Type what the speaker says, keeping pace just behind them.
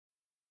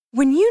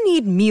When you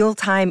need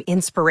mealtime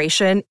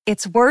inspiration,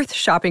 it's worth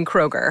shopping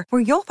Kroger,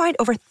 where you'll find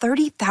over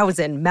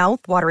 30,000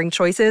 mouth-watering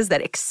choices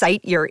that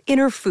excite your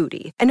inner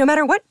foodie. And no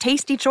matter what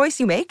tasty choice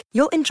you make,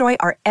 you'll enjoy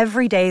our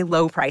everyday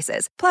low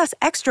prices, plus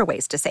extra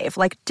ways to save,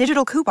 like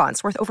digital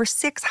coupons worth over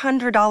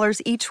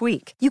 $600 each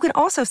week. You can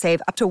also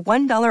save up to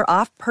 $1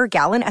 off per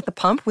gallon at the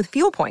pump with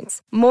fuel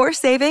points. More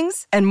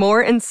savings and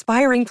more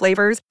inspiring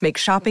flavors make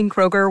shopping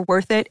Kroger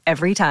worth it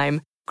every time.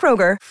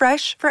 Kroger,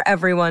 fresh for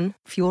everyone.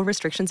 Fuel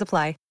restrictions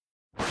apply.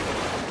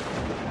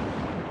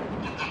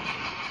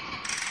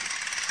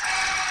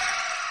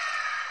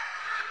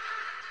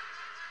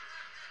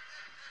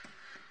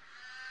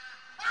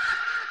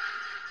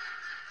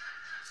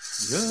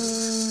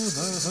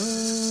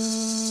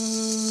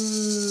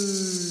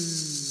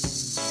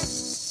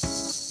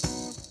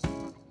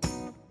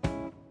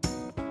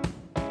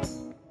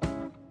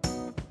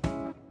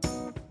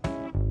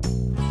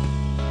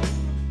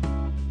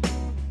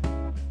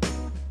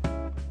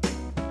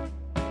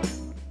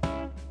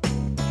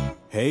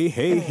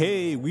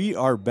 Hey, we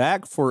are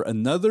back for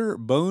another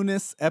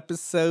bonus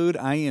episode.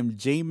 I am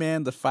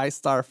J-Man, the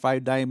 5-star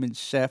 5-diamond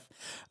chef.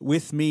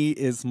 With me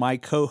is my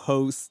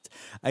co-host.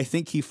 I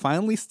think he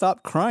finally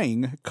stopped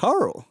crying,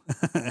 Carl.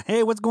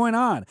 Hey, what's going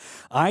on?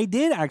 I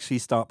did actually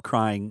stop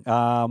crying.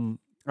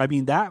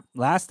 That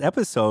last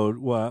episode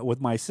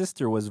with my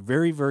sister was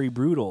very, very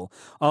brutal.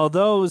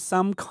 Although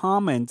some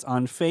comments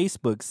on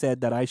Facebook said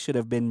that I should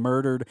have been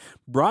murdered,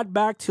 brought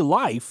back to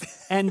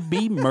life, and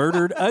be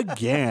murdered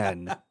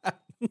again.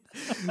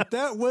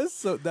 That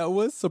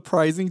was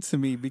surprising to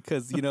me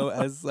because,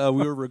 as we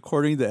were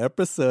recording the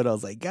episode, I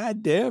was like,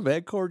 God damn,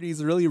 Ed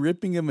Courtney's really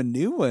ripping him a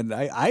new one.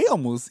 I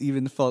almost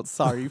even felt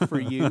sorry for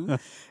you.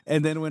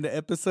 And then when the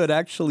episode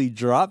actually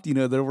dropped,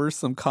 there were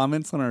some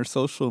comments on our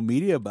social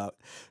media about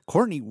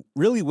Courtney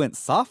really went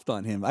soft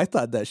on him. I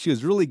thought that she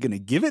was really going to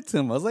give it to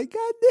him. I was like,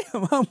 God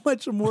damn, how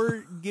much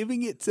more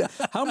giving it to,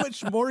 how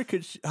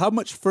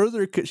much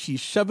further could she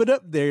shove it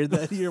up there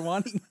that you're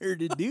wanting her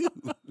to do?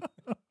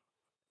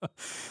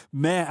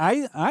 Man,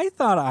 I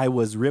thought I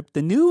was ripped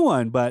a new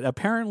one, but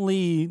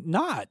apparently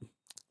not.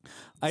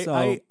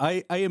 I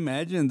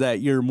imagine that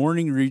your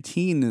morning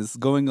routine is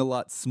going a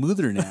lot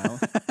smoother now.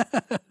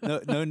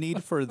 No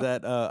need for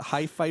that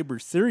high fiber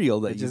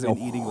cereal that you've been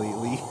eating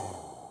lately.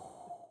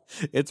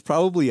 It's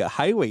probably a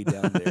highway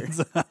down there.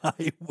 It's a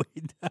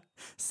highway down.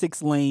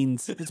 6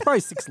 lanes. It's probably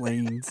 6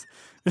 lanes.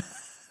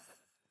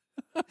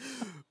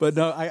 But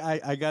no,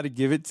 I got to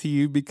give it to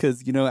you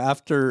because,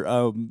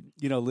 after,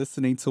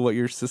 listening to what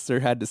your sister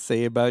had to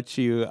say about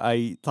you,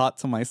 I thought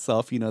to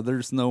myself,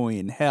 there's no way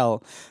in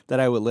hell that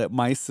I would let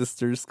my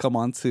sisters come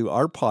onto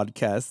our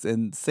podcast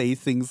and say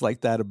things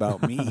like that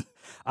about me.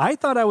 I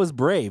thought I was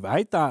brave.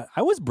 I thought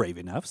I was brave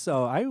enough.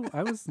 So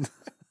I was...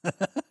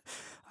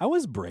 I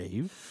was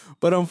brave,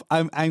 but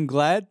I'm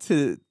glad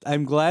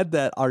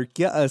that our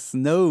get us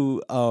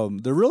know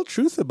the real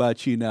truth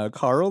about you now,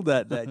 Carl.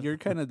 That you're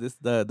kind of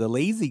the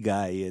lazy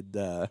guy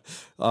and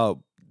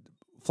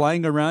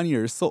flying around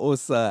your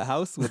soul's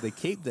house with a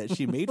cape that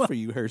she made for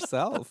you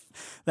herself.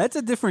 That's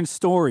a different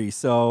story.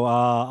 So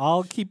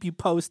I'll keep you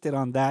posted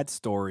on that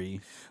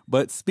story.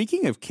 But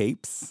speaking of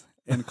capes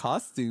and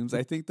costumes,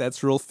 I think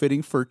that's real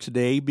fitting for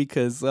today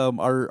because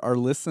our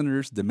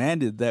listeners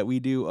demanded that we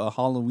do a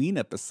Halloween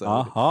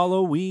episode.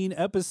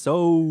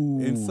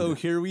 And so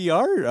here we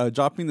are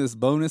dropping this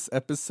bonus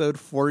episode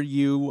for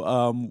you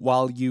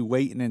while you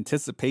wait in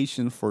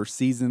anticipation for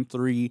season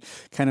 3,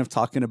 kind of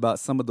talking about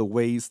some of the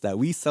ways that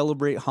we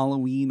celebrate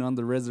Halloween on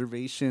the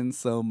reservation,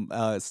 some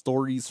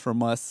stories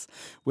from us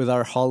with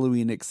our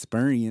Halloween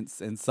experience,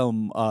 and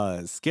some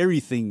scary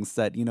things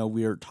that,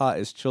 we are taught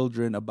as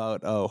children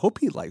about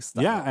Hopi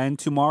lifestyle. Yeah, and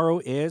tomorrow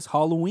is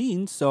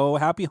Halloween, so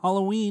happy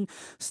Halloween.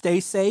 Stay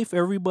safe,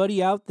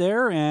 everybody out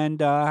there,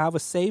 and have a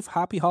safe,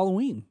 happy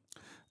Halloween.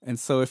 And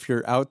so if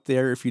you're out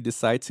there, if you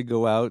decide to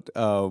go out,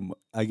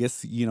 I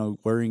guess,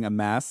 wearing a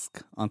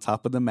mask on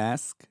top of the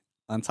mask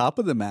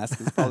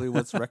is probably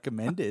what's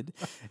recommended.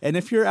 And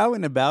if you're out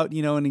and about,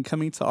 and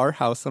coming to our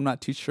house, I'm not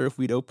too sure if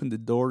we'd open the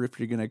door if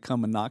you're going to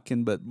come and knock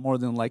in, but more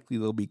than likely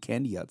there'll be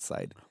candy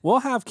outside. We'll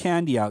have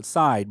candy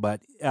outside,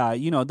 but,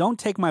 don't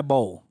take my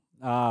bowl.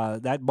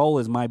 That bowl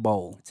is my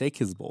bowl. Take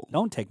his bowl.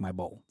 Don't take my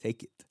bowl.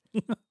 Take it.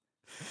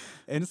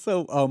 And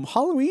so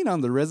Halloween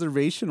on the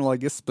reservation, well, I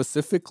guess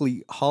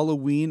specifically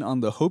Halloween on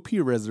the Hopi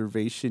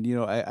reservation,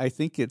 I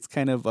think it's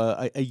kind of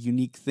a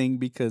unique thing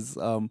because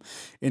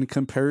in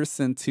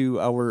comparison to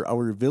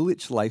our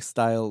village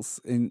lifestyles,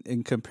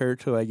 in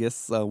compared to, I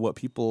guess, what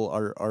people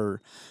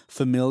are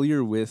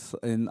familiar with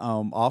in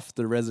off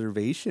the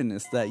reservation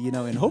is that,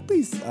 in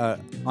Hopi's,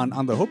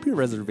 on the Hopi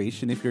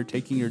reservation, if you're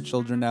taking your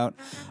children out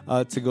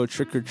to go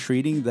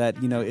trick-or-treating, that,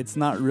 it's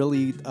not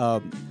really,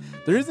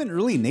 there isn't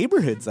really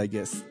neighborhoods, I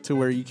guess,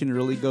 to where you can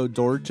really go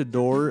door to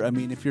door. I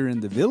mean, if you're in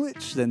the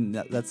village,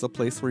 then that's a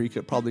place where you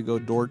could probably go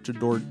door to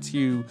door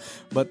too.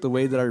 But the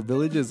way that our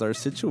villages are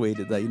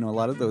situated, that, a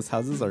lot of those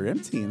houses are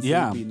empty, and so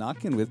you'd be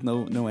knocking with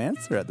no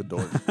answer at the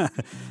door.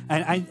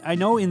 And I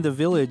know in the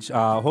village,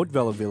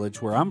 Haute-Villa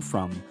village, where I'm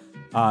from,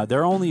 There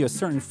are only a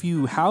certain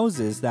few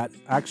houses that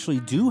actually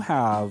do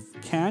have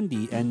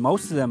candy, and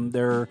most of them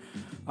they're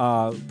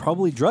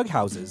probably drug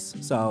houses.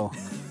 So.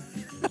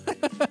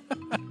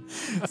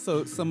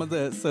 So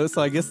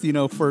I guess, you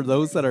know, for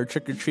those that are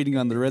trick or treating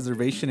on the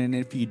reservation, and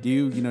if you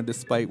do, you know,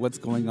 despite what's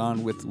going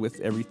on with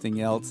everything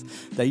else,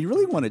 that you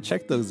really want to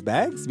check those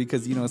bags,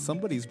 because, you know,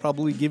 somebody's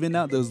probably giving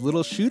out those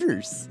little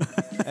shooters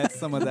at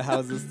some of the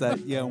houses that,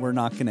 you know, we're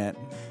knocking at.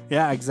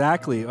 Yeah,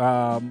 exactly.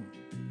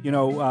 You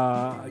know,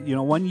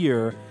 1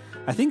 year,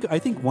 I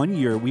think 1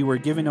 year we were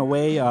giving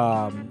away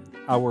our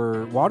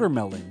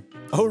watermelon.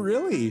 Oh,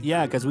 really?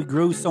 Yeah, because we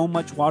grew so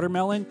much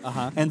watermelon,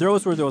 and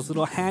those were those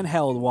little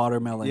handheld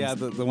watermelons. Yeah,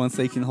 the ones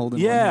they can hold in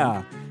one Yeah,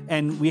 hand.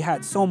 and we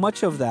had so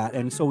much of that,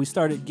 and so we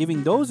started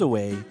giving those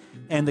away,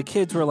 and the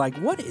kids were like,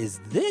 "What is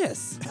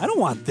this? I don't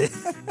want this."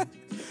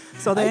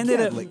 So they ended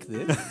up like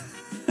this.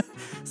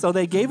 So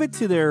they gave it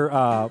to their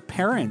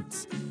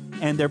parents,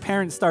 and their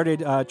parents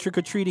started trick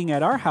or treating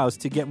at our house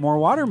to get more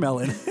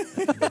watermelon.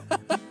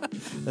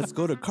 Let's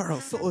go to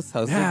Carl So's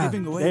house. They're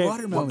giving away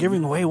watermelon.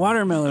 Giving away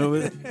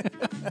watermelon.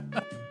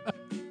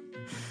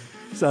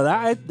 So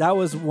that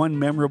was one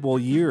memorable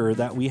year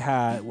that we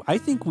had. I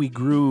think we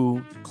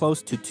grew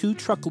close to 2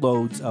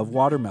 truckloads of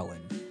watermelon.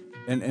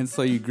 And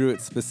so you grew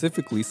it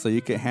specifically so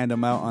you could hand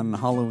them out on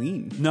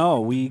Halloween. No,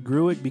 we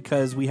grew it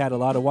because we had a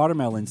lot of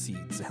watermelon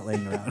seeds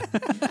laying around.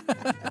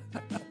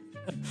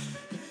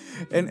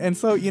 And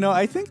so, you know,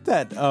 I think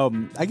that,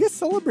 I guess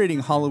celebrating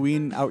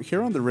Halloween out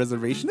here on the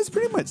reservation is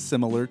pretty much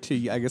similar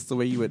to, I guess, the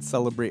way you would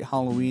celebrate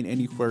Halloween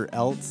anywhere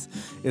else,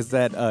 is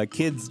that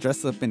kids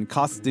dress up in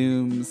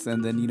costumes,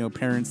 and then, you know,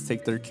 parents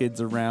take their kids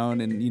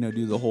around and, you know,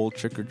 do the whole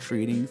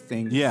trick-or-treating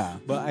thing. Yeah.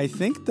 But I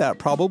think that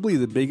probably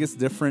the biggest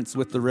difference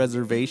with the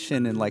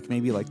reservation and, like,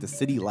 maybe like the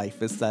city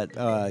life is that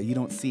you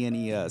don't see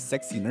any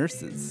sexy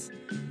nurses.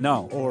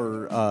 No.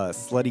 Or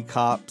slutty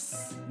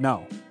cops.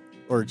 No.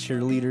 Or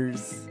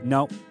cheerleaders.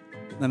 No.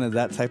 None of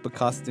that type of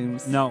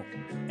costumes. No.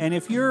 And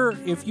if you're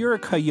a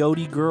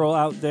coyote girl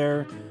out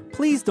there,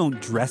 please don't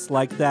dress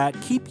like that.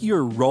 Keep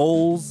your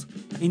rolls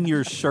in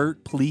your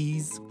shirt,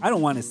 please. I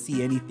don't want to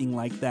see anything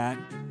like that.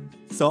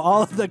 So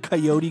all of the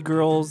coyote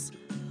girls,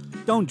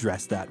 don't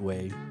dress that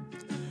way.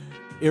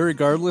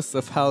 Irregardless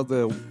of how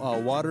the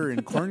Water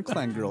and Corn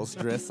Clan girls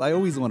dress, I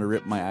always want to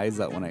rip my eyes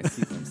out when I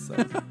see them. So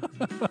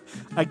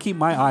I keep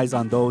my eyes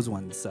on those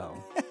ones. So.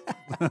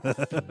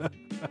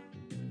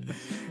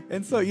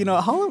 And so, you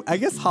know, I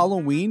guess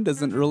Halloween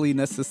doesn't really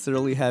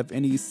necessarily have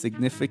any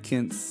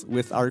significance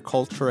with our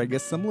culture, I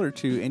guess, similar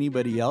to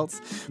anybody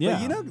else. Yeah.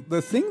 But, you know,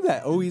 the thing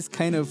that always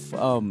kind of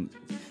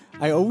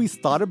I always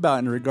thought about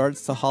in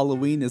regards to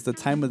Halloween is the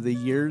time of the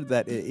year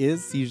that it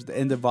is, usually the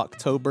end of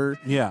October.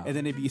 Yeah. And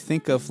then if you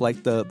think of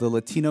like the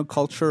Latino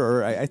culture,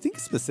 or I think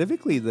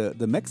specifically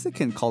the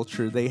Mexican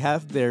culture, they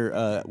have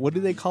their, what do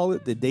they call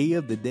it? The Day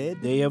of the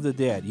Dead? Day of the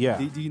Dead, yeah.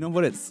 Do you know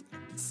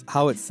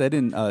how it's said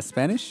in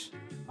Spanish?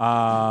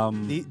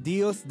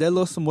 Dios de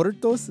los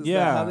Muertos? Is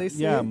that how they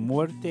say it?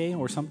 Muerte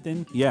or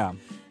something. Yeah.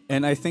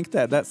 And I think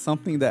that that's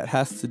something that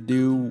has to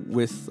do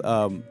with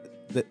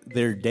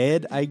their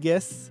dead, I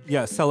guess.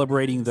 Yeah,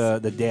 celebrating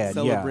the dead.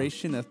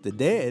 Celebration of the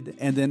dead.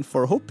 And then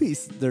for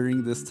Hopis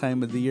during this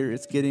time of the year,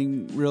 it's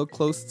getting real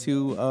close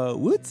to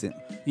Wutzim.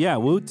 Yeah,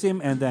 Wutzim.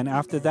 And then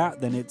after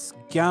that, then it's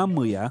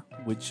Gyamuya,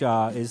 which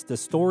is the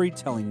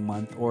storytelling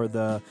month, or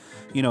the,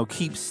 you know,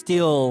 keep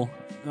still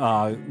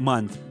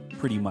month,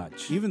 pretty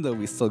much. Even though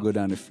we still go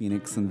down to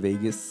Phoenix and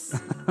Vegas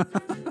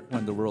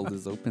when the world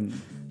is open.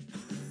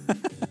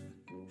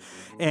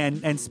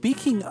 And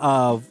speaking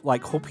of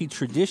like Hopi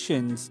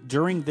traditions,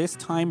 during this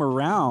time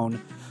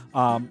around,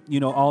 you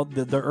know, all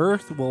the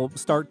earth will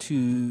start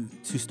to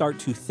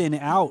thin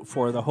out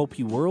for the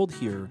Hopi world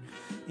here,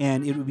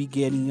 and it will be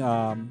getting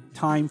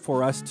time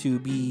for us to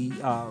be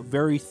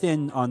very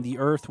thin on the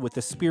earth with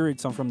the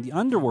spirits from the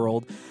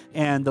underworld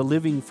and the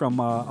living from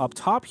up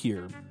top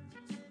here.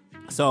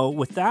 So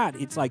with that,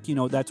 it's like, you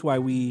know, that's why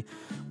we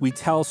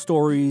tell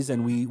stories,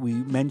 and we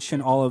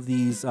mention all of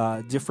these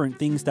different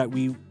things that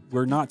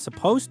we're not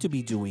supposed to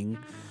be doing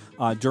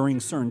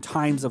during certain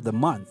times of the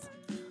month.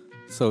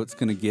 So it's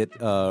going to get,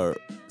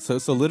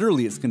 so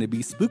literally it's going to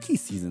be spooky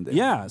season then.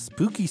 Yeah,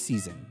 spooky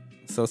season.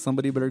 So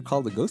somebody better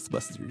call the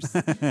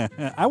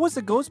Ghostbusters. I was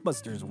a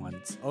Ghostbusters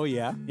once. Oh,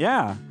 yeah?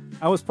 Yeah.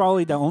 I was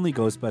probably the only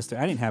Ghostbuster.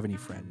 I didn't have any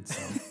friends.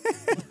 So.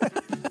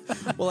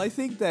 Well, I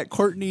think that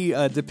Courtney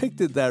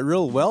depicted that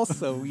real well.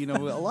 So, you know,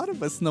 a lot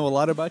of us know a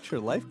lot about your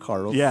life,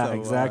 Carl. Yeah, so,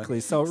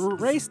 exactly. So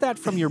erase that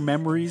from your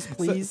memories,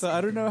 please. So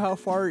I don't know how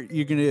far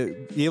you're going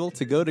to be able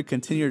to go to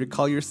continue to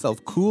call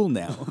yourself cool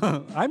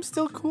now. I'm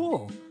still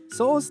cool.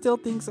 Soul still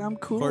thinks I'm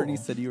cool. Courtney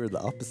said you were the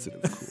opposite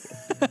of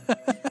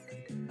cool.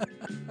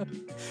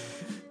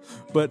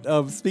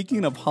 But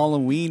speaking of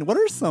Halloween, what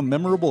are some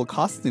memorable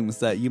costumes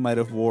that you might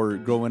have wore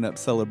growing up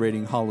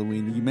celebrating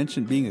Halloween? You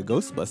mentioned being a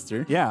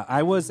Ghostbuster. Yeah,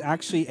 I was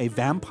actually a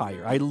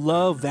vampire. I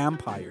love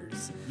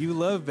vampires. You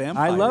love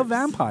vampires? I love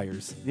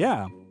vampires,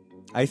 yeah.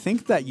 I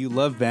think that you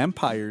love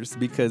vampires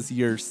because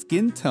your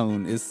skin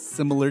tone is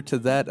similar to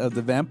that of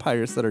the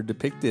vampires that are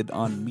depicted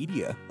on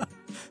media.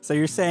 So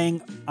you're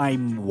saying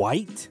I'm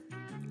white?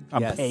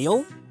 I'm Yes.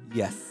 pale?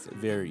 Yes,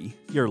 very.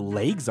 Your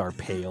legs are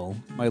pale.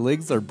 My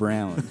legs are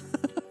brown,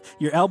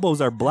 Your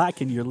elbows are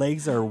black and your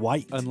legs are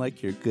white.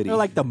 unlike your goodie. They're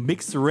like the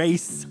mixed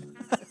race.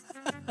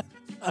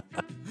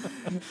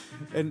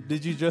 And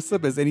did you dress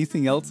up as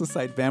anything else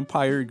aside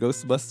vampire,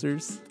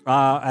 Ghostbusters?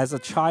 As a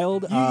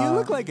child, You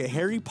look like a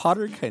Harry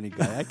Potter kind of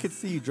guy. I could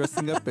see you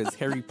dressing up as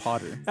Harry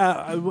Potter.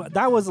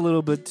 that was a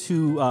little bit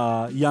too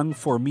young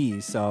for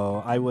me.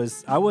 So I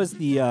was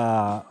the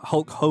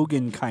Hulk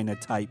Hogan kind of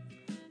type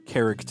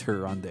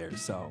character on there.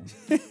 So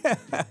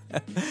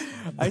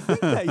I think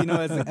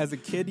that, as a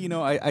kid,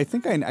 I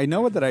think I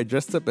know that I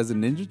dressed up as a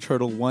Ninja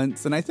Turtle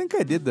once, and I think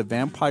I did the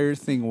vampire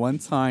thing one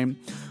time.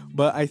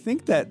 But I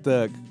think that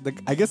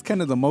I guess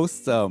kind of the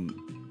most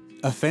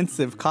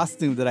offensive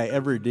costume that I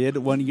ever did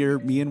one year,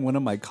 me and one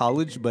of my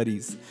college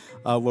buddies,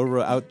 where we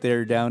were out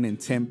there down in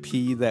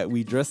Tempe, that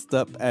we dressed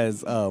up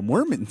as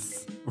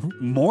Mormons.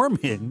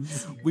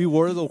 Mormons. We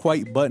wore the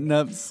white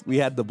button-ups. We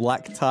had the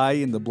black tie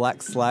and the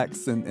black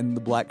slacks and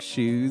the black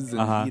shoes.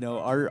 And,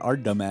 our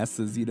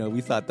dumbasses,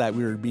 we thought that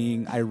we were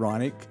being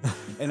ironic.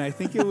 And I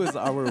think it was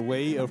our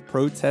way of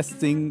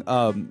protesting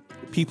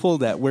people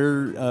that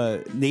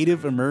wear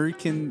Native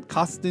American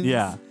costumes.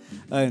 Yeah.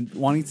 And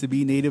wanting to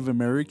be Native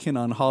American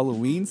on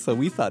Halloween. So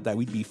we thought that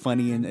we'd be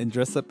funny and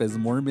dress up as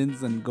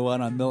Mormons and go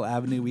out on Mill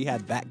Avenue. We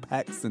had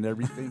backpacks and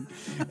everything.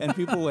 And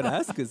people would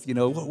ask us,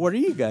 what are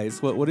you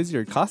guys? What is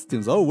your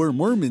costumes? Oh, we're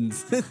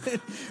Mormons.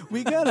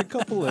 We got a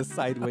couple of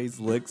sideways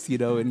looks,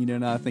 and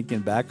now thinking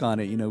back on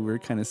it, we were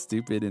kind of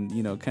stupid and,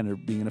 kind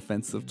of being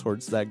offensive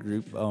towards that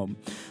group.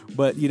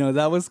 But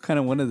that was kind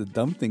of one of the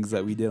dumb things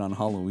that we did on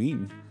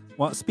Halloween.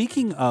 Well,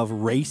 speaking of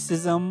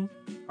racism,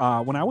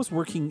 when I was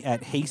working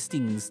at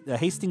Hastings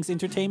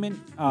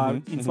Entertainment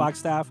in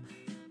Flagstaff,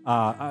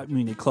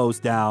 it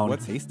closed down.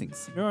 What's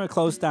Hastings? It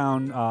closed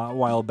down a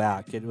while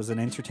back. It was an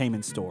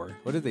entertainment store.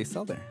 What did they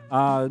sell there?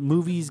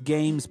 Movies,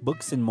 games,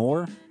 books, and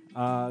more.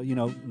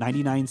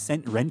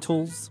 99-cent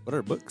rentals. What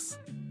are books?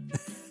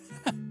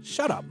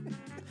 Shut up.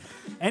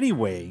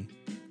 Anyway.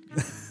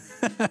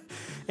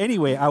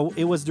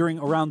 It was during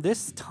around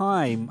this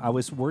time I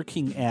was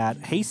working at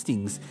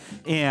Hastings,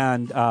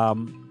 and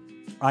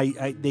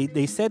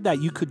they said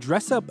that you could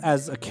dress up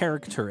as a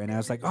character, and I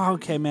was like, oh,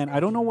 okay, man,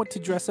 I don't know what to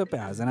dress up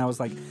as, and I was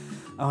like,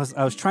 I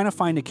was trying to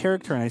find a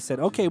character, and I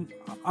said, okay,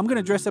 I'm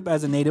gonna dress up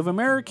as a Native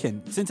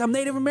American since I'm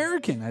Native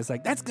American. I was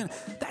like, that's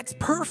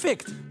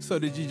perfect. So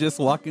did you just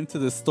walk into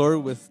the store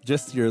with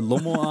just your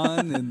lomo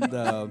on and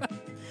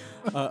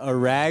a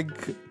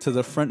rag to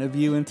the front of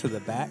you and to the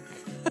back?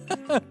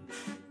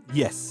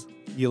 Yes.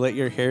 You let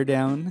your hair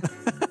down?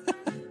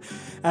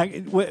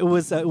 It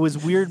was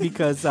weird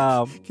because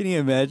can you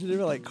imagine? They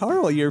were like,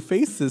 Carl, your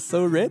face is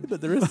so red,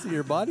 but the rest of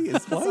your body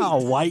is white. It's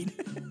all white.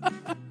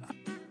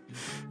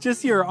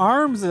 Just your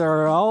arms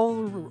are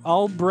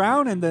all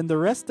brown, and then the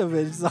rest of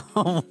it is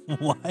all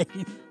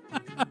white.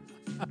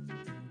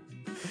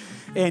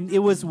 And it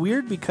was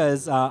weird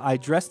because I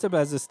dressed up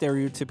as a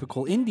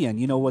stereotypical Indian,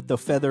 with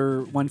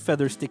the one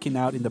feather sticking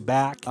out in the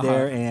back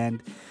there,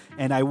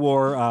 and I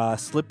wore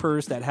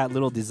slippers that had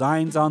little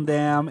designs on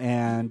them,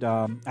 and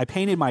I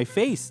painted my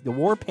face, the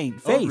war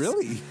paint face. Oh,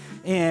 really?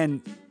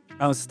 And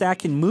I was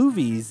stacking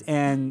movies,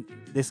 and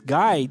this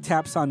guy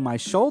taps on my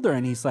shoulder,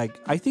 and he's like,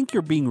 I think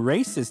you're being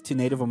racist to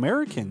Native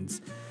Americans.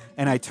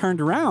 And I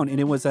turned around, and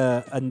it was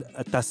a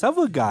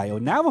Tasava guy, a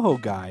Navajo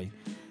guy.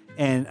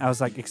 And I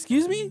was like,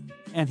 excuse me?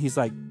 And he's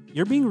like,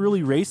 you're being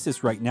really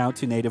racist right now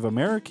to Native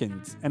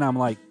Americans. And I'm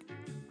like,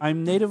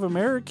 I'm Native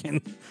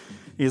American.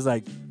 He's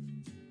like,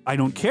 I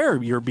don't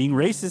care. You're being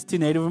racist to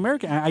Native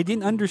American. I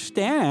didn't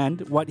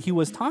understand what he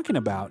was talking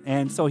about.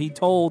 And so he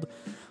told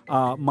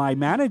my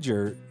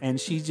manager, and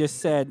she just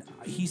said,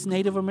 he's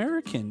Native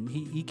American.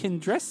 He can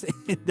dress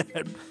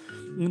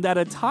in that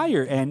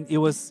attire. And it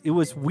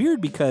was weird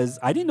because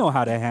I didn't know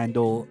how to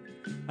handle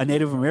a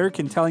Native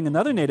American telling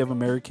another Native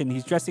American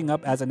he's dressing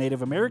up as a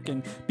Native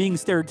American, being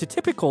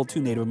stereotypical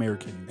to Native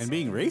Americans. And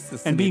being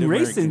racist. And being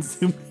racist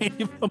to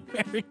Native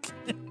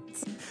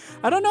Americans.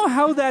 I don't know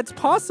how that's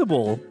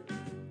possible.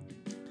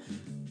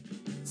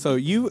 So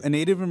you, a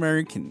Native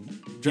American,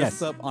 dressed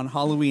Yes. up on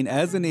Halloween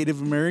as a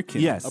Native American,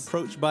 Yes.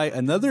 approached by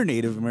another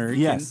Native American,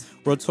 Yes.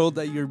 were told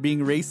that you're being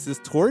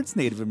racist towards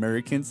Native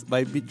Americans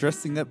by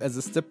dressing up as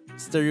a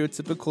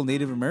stereotypical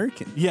Native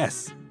American.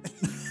 Yes.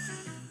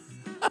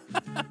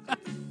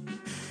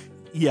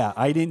 Yeah,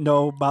 I didn't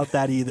know about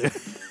that either.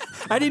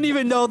 I didn't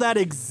even know that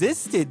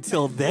existed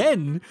till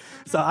then.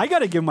 So I got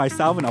to give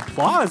myself an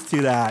applause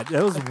to that.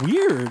 That was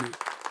weird.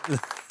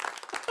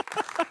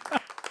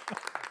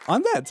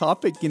 On that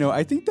topic,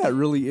 I think that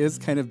really is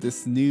kind of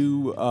this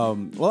new,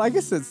 well, I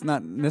guess it's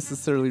not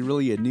necessarily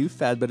really a new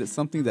fad, but it's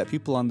something that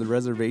people on the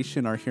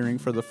reservation are hearing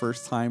for the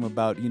first time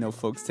about,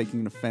 folks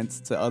taking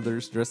offense to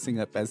others dressing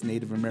up as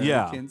Native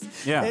Americans.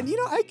 Yeah. And,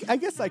 I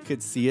guess I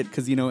could see it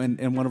because,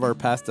 in one of our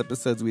past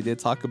episodes, we did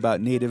talk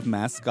about Native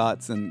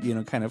mascots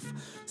and, kind of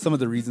some of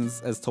the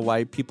reasons as to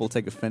why people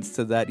take offense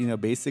to that,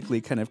 basically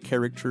kind of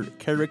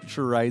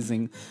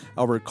characterizing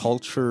our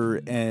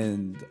culture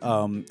and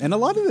a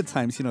lot of the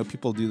times,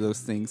 people do those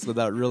things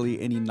without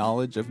really any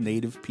knowledge of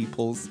Native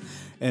peoples.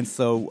 And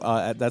so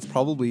that's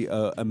probably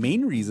a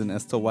main reason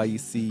as to why you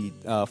see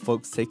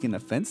folks taking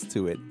offense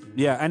to it.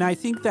 Yeah, and I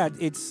think that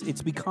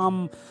it's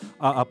become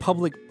a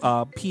public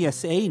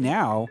PSA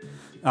now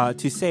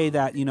to say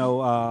that,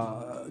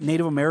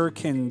 Native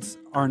Americans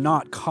are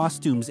not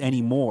costumes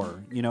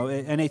anymore,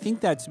 and I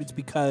think it's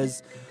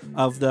because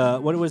of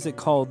what was it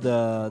called,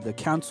 the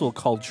cancel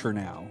culture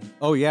now.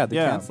 Oh yeah, the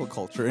cancel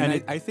culture,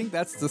 and I think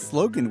that's the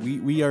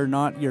slogan. We are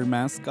not your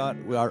mascot.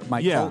 We are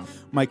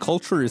my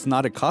culture is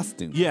not a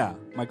costume. Yeah,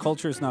 my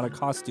culture is not a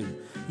costume.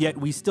 Yet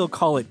we still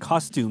call it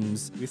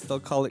costumes. We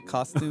still call it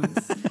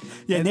costumes.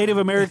 Yeah, Native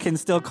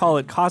Americans still call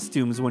it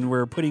costumes when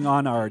we're putting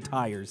on our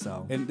attire.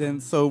 So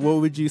so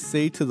what would you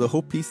say to the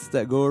Hopis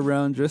that go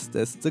around dressed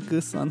as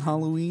Tukus on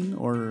Halloween?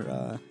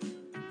 Or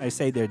I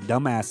say they're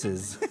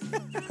dumbasses.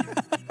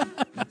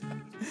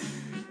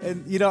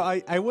 And,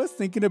 I was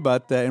thinking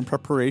about that in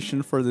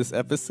preparation for this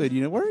episode.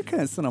 What are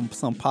kind of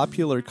some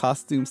popular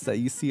costumes that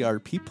you see our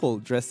people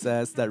dress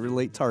as that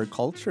relate to our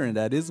culture? And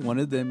that is one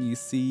of them. You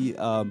see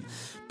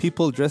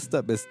people dressed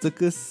up as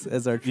tukus,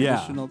 as our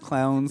traditional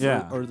clowns,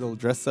 or they'll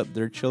dress up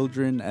their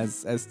children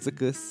as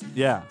tukus.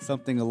 Yeah.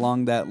 Something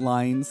along that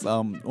lines.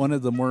 One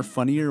of the more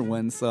funnier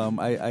ones,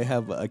 I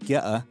have a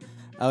Kia'a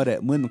out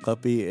at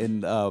Munkapi,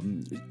 and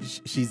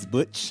she's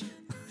butch.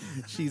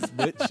 She's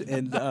butch,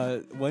 and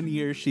one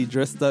year she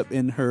dressed up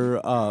in her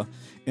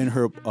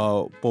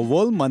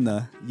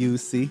powolmana, you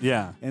see.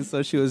 Yeah. And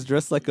so she was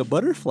dressed like a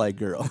butterfly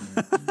girl.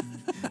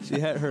 She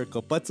had her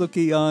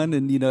kopatsuki on,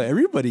 and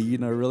everybody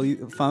really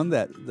found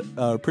that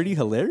pretty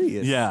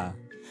hilarious. Yeah.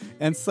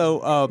 And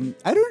so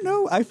I don't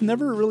know. I've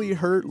never really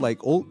heard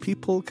like old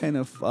people kind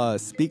of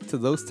speak to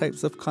those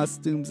types of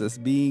costumes as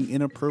being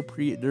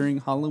inappropriate during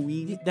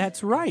Halloween.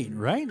 That's right.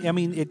 I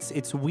mean,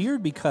 it's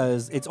weird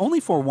because it's only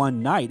for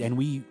one night, and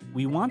we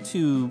want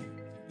to,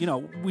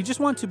 we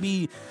just want to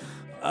be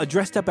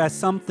dressed up as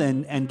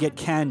something and get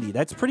candy.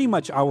 That's pretty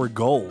much our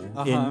goal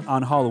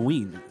on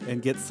Halloween.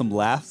 And get some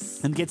laughs.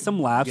 That's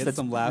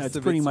That's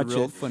pretty much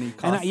real it. Funny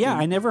costume. And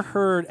I never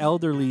heard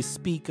elderly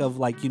speak of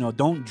like,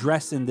 don't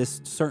dress in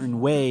this certain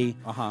way.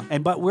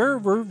 But we're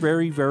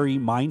very, very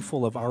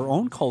mindful of our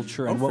own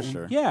culture and what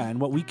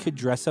and what we could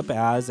dress up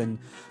as, and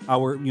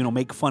our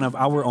make fun of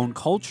our own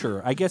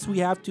culture. I guess we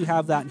have to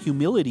have that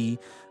humility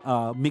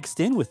mixed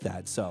in with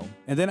that. So,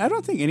 and then I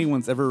don't think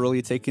anyone's ever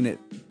really taken it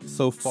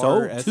so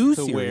far as to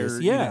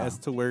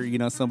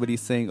where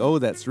somebody's saying, "Oh,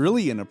 that's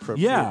really inappropriate."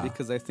 Yeah.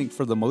 Because I think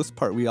for the most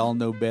part, we all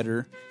know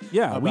better.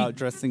 Yeah, about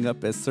dressing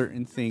up as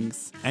certain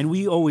things, and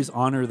we always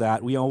honor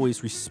that. We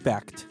always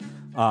respect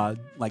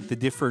like the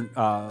different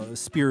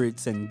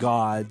spirits and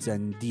gods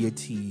and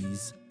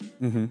deities.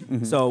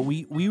 So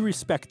we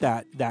respect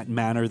that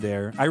manner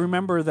there. I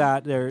remember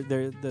that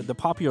the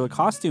popular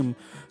costume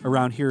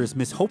around here is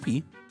Miss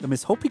Hopi, the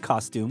Miss Hopi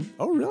costume.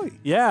 Oh, really?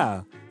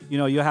 Yeah.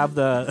 You have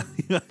the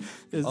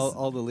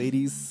all the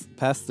ladies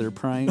past their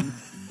prime.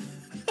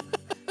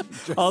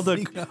 all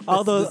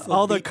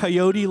the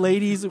coyote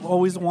ladies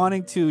always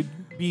wanting to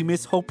be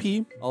Miss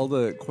Hopi. All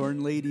the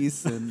corn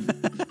ladies and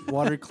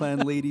water clan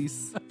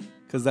ladies,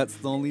 because that's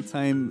the only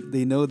time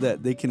they know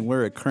that they can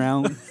wear a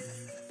crown.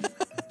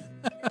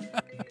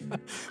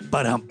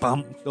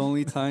 Ba-dum-bum. The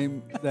only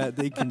time that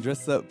they can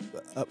dress up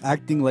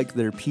acting like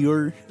they're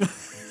pure.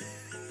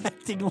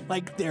 Acting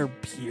like they're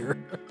pure.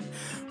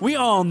 We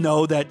all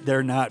know that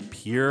they're not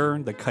pure,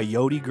 the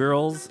coyote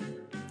girls.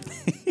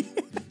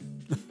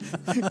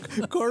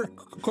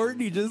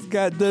 Courtney just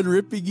got done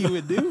ripping you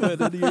a new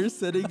one, and you're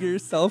setting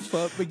yourself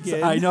up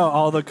again. So I know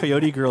all the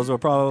coyote girls will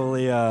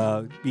probably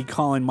be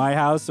calling my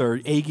house or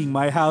egging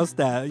my house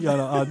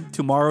that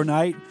tomorrow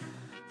night.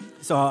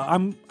 So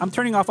I'm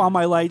turning off all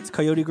my lights,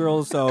 coyote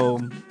girls. So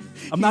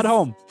I'm not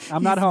home.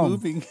 I'm not home.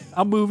 Moving.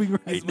 I'm moving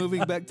right. He's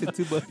moving back to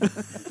Tuba.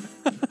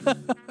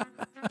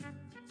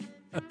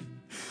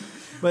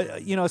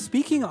 But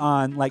speaking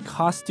on like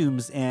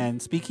costumes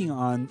and speaking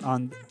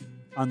on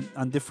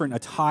different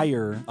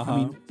attire, I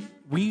mean,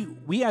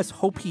 we as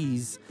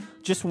Hopis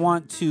just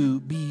want to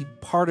be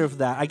part of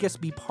that. I guess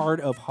be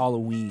part of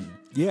Halloween.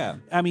 Yeah.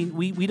 I mean,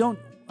 we don't.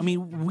 I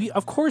mean, we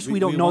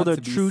don't know the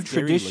true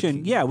tradition.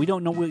 Looking. Yeah, we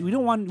don't know. We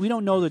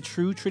don't know the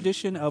true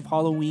tradition of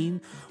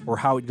Halloween or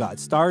how it got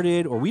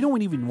started, or we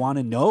don't even want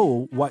to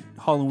know what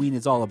Halloween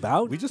is all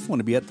about. We just want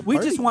to be at the party.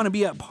 We just want to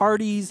be at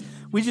parties.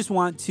 We just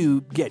want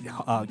to get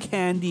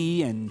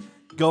candy and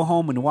go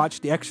home and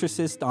watch The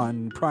Exorcist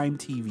on Prime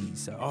TV.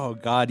 So, oh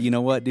God, you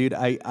know what, dude?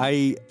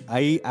 I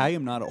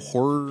am not a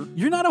horror.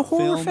 You're not a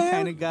horror film fan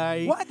kind of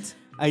guy. What?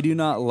 I do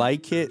not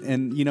like it,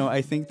 and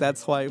I think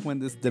that's why when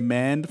this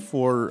demand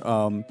for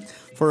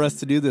us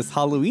to do this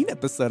Halloween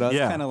episode, I was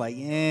kind of like,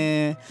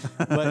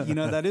 but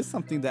that is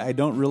something that I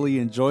don't really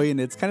enjoy,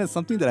 and it's kind of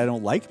something that I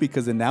don't like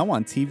because now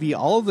on TV,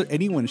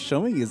 anyone's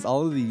showing is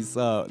all of these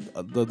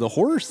the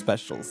horror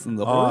specials and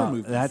the horror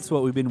movies. That's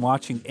what we've been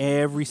watching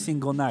every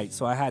single night.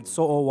 So I had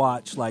So'o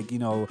watch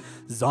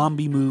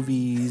zombie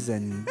movies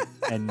and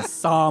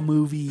Saw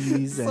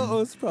movies. And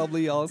So'o's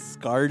probably all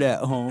scarred at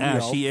home.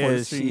 She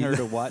is. Forcing her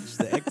to watch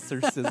The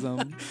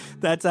Exorcism.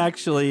 That's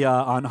actually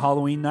on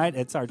Halloween night.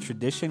 It's our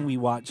tradition. We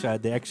watch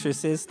The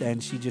Exorcist,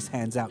 and she just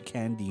hands out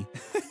candy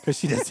because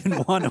she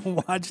doesn't want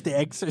to watch The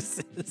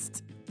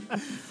Exorcist.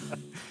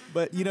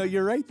 But,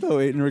 you're right, though,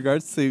 in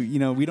regards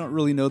to, we don't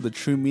really know the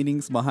true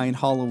meanings behind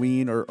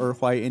Halloween or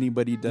why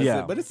anybody does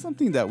it. But it's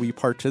something that we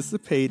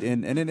participate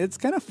in. And it's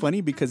kind of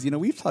funny because,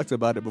 we've talked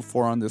about it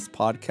before on this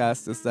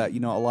podcast is that, a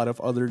lot of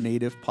other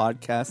Native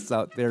podcasts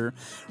out there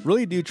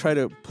really do try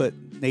to put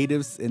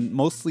Natives in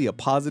mostly a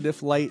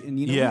positive light. And,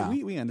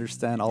 we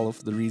understand all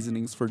of the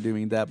reasonings for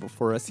doing that. But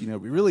for us, we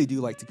really do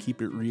like to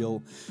keep it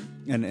real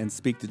and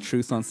speak the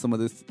truth on some of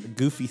the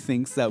goofy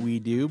things that we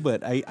do.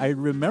 But I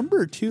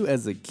remember, too,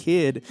 as a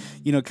kid,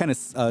 kind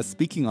of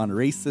speaking on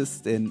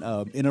racist and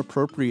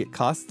inappropriate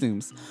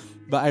costumes.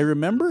 But I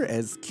remember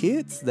as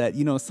kids that,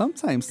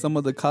 sometimes some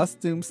of the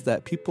costumes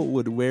that people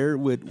would wear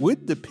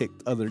would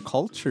depict other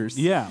cultures.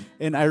 Yeah.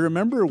 And I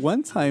remember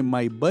one time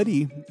my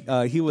buddy,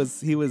 we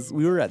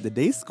were at the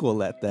day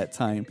school at that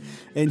time,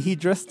 and he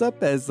dressed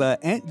up as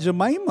Aunt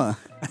Jemima.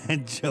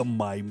 Aunt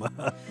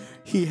Jemima.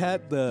 He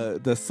had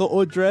the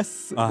So'o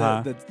dress,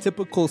 the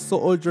typical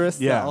So'o dress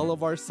that all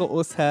of our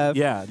So'os have.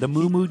 Yeah, the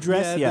muumuu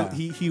dress.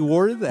 He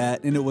wore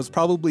that, and it was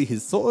probably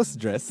his So'os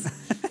dress.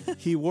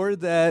 He wore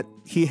that.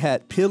 He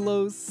had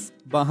pillows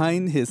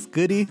behind his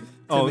goodie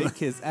to make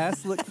his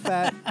ass look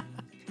fat.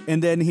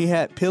 And then he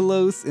had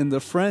pillows in the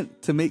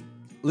front to make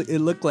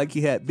it look like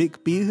he had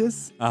big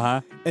pihas.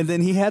 And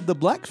then he had the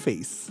black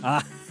face.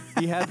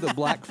 He had the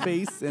black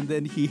face, and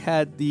then he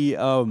had the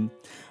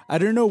I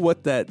don't know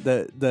what that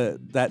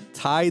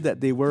tie that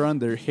they wear on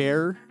their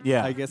hair.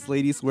 Yeah, I guess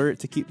ladies wear it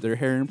to keep their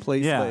hair in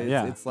place. Yeah,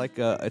 but it's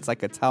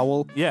like a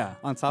towel. Yeah.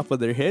 On top of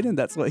their head, and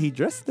that's what he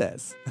dressed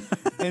as.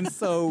 And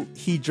so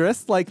he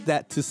dressed like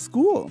that to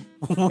school,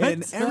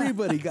 and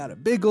everybody got a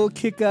big old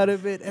kick out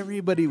of it.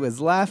 Everybody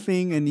was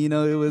laughing, and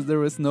there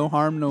was no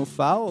harm, no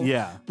foul.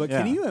 Yeah. But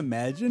can you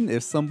imagine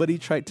if somebody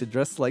tried to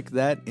dress like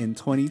that in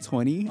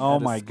 2020?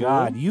 Oh my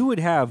God! You would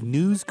have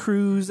news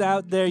crews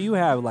out there. You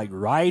have like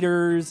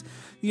writers.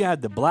 You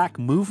had the black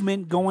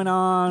movement going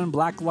on,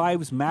 Black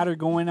Lives Matter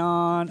going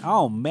on.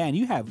 Oh, man,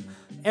 you have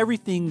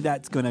everything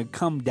that's going to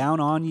come down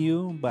on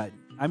you. But,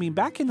 I mean,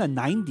 back in the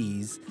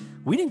 90s,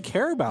 we didn't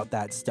care about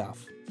that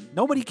stuff.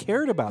 Nobody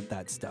cared about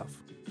that stuff.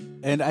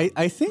 And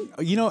I think,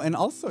 and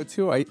also,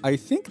 too, I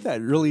think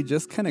that really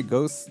just kind of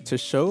goes to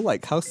show,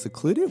 like, how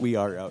secluded we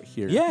are out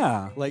here.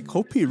 Yeah. Like,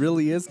 Hopi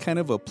really is kind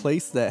of a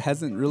place that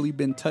hasn't really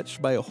been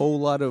touched by a whole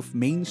lot of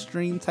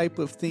mainstream type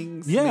of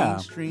things. Yeah.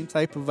 Mainstream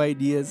type of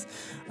ideas.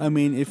 I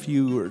mean, if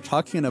you were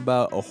talking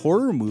about a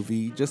horror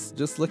movie,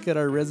 just look at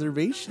our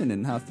reservation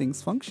and how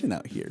things function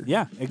out here.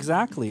 Yeah,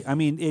 exactly. I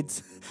mean,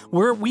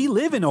 we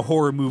live in a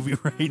horror movie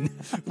right now.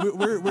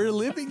 we're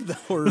living the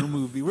horror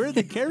movie. We're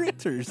the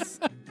characters.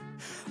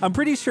 I'm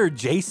pretty sure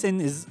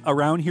Jason is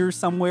around here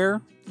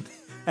somewhere.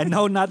 And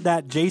no, not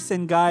that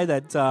Jason guy,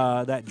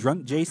 that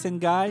drunk Jason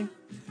guy.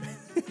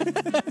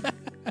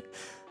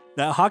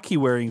 That hockey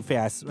wearing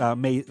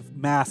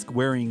mask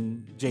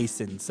wearing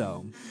Jason.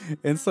 So,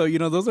 and so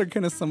those are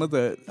kind of some of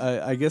the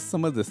I guess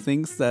some of the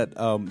things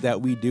that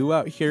we do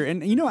out here,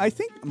 and I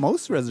think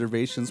most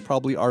reservations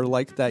probably are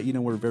like that.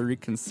 We're very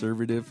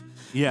conservative,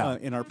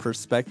 in our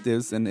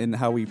perspectives and in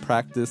how we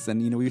practice,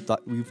 and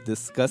we've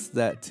discussed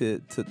that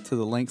to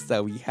the lengths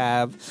that we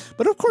have.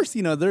 But of course,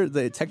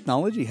 the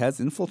technology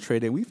has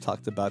infiltrated. We've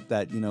talked about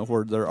that,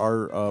 where there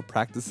are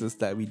practices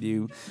that we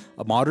do,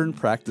 modern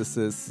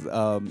practices,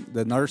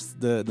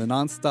 the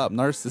nonstop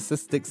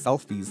narcissistic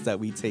selfies that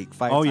we take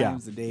 5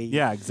 times a day.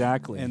 Yeah,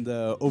 exactly. And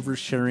the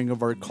oversharing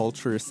of our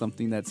culture is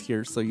something that's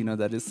here. So,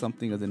 that is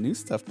something of the new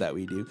stuff that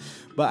we do.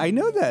 But I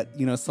know that,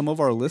 some of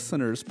our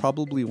listeners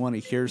probably want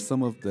to hear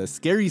some of the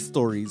scary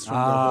stories from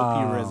the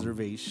Hopi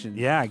Reservation.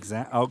 Yeah,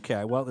 exactly.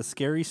 Okay, well, the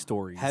scary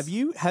stories. Have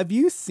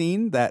you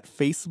seen that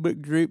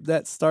Facebook group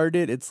that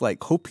started? It's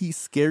like Hopi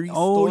Scary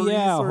Stories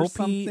or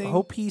something?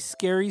 Hopi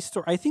Scary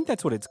Story. I think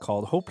that's what it's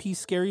called. Hopi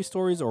Scary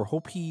Stories or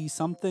Hopi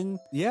something.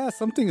 Yeah,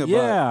 something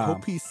about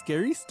Hopi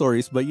Scary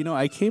Stories. But,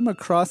 I came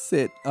across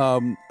it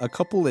a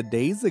couple of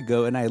days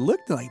ago, and I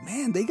looked like,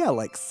 man, they got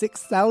like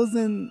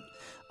 6,000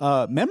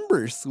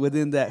 members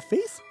within that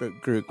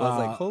Facebook group. I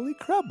was like, holy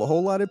crap, a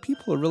whole lot of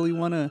people really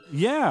want to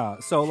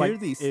hear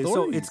these stories.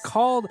 So it's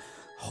called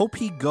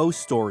Hopi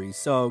Ghost Stories.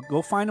 So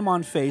go find them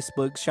on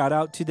Facebook. Shout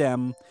out to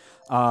them.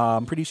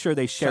 I'm pretty sure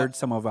they shared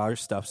some of our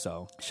stuff.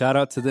 So shout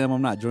out to them.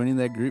 I'm not joining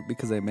that group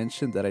because I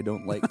mentioned that I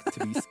don't like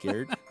to be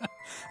scared.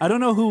 I don't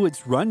know who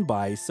it's run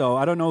by, so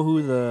I don't know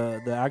who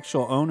the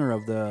actual owner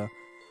of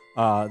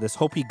this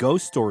Hopi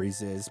ghost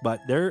stories is.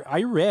 But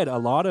I read a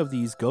lot of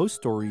these ghost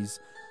stories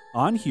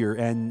on here,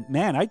 and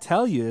man, I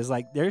tell you, it's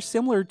like they're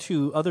similar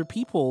to other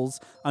people's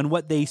on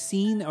what they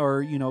seen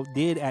or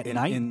did at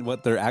night, and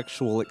what their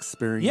actual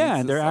experiences. Yeah,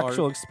 and their are.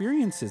 actual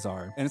experiences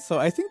are. And so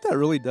I think that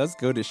really does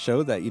go to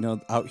show that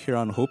out here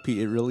on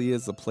Hopi, it really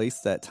is a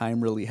place that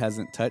time really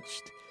hasn't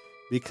touched,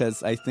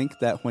 because I think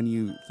that when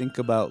you think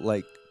about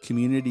like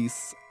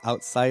communities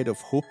outside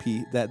of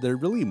Hopi, that they're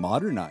really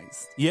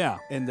modernized. Yeah.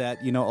 And that,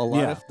 a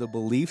lot of the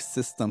belief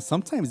system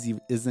sometimes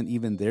isn't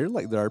even there.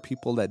 Like there are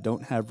people that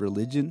don't have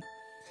religion.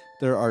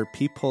 There are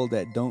people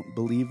that don't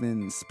believe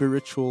in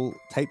spiritual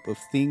type of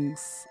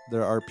things.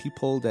 There are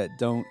people that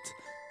don't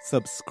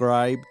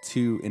subscribe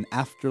to an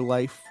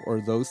afterlife or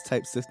those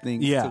types of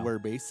things. Yeah. To where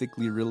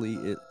basically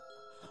really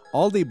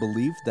all they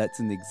believe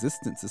that's in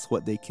existence is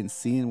what they can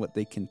see and what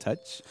they can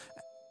touch.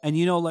 And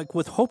like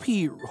with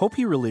Hopi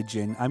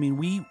religion, I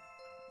mean,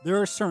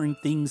 there are certain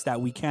things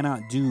that we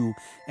cannot do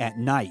at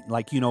night,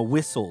 like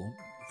whistle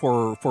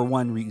for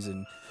one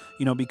reason,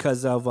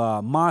 because of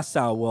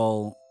Masa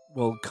will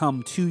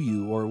come to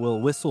you or will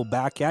whistle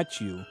back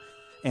at you,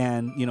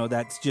 and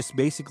that's just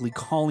basically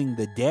calling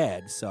the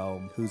dead.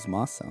 So Who's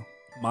Masao?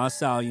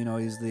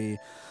 Masao, is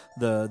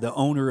the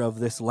owner of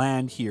this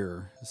land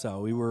here.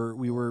 So we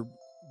were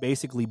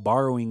basically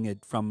borrowing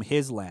it from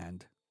his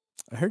land.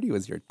 I heard he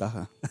was your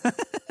taha.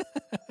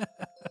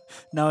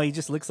 No, he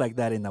just looks like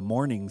that in the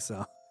morning.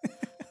 So,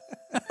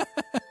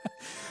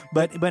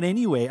 but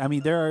anyway, I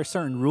mean, there are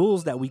certain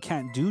rules that we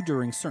can't do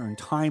during certain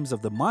times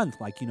of the month.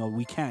 Like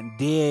we can't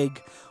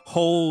dig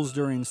holes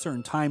during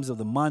certain times of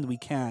the month. We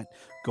can't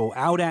go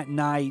out at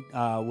night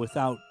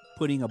without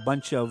putting a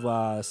bunch of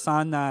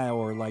sana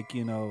or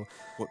klutzvi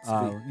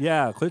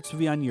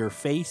on your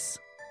face.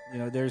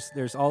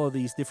 There's all of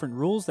these different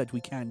rules that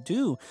we can't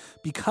do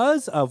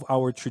because of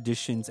our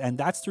traditions, and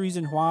that's the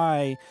reason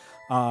why.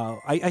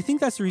 I think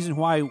that's the reason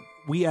why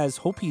we as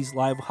Hopis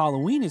live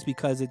Halloween is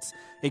because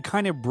it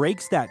kind of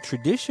breaks that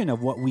tradition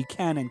of what we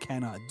can and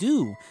cannot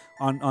do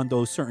on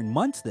those certain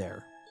months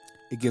there.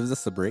 It gives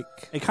us a break.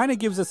 It kind of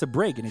gives us a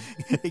break, and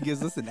it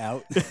gives us an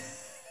out.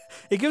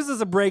 It gives us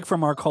a break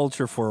from our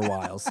culture for a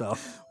while. So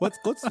what's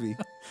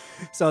klutzvi?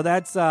 So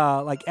that's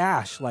like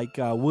ash, like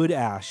wood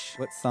ash.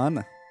 What's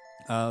sana?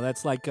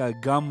 That's like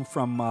gum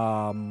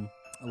from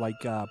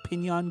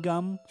pinon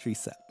gum. Tree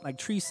sap. Like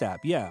tree sap,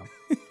 yeah.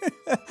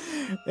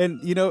 And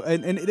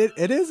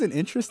it is an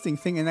interesting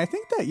thing, and I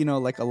think that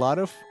like a lot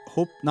of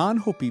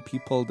non-Hopi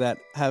people that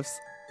have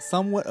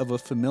somewhat of a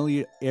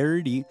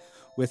familiarity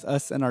with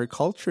us and our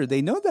culture,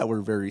 they know that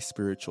we're very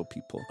spiritual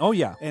people. Oh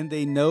yeah, and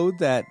they know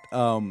that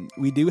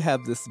we do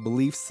have this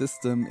belief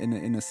system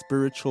in a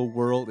spiritual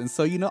world, and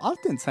so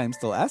oftentimes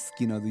they'll ask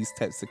these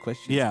types of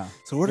questions. Yeah.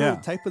 So what are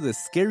the type of the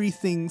scary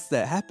things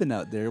that happen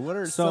out there? What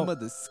are some of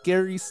the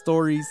scary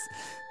stories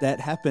that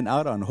happen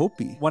out on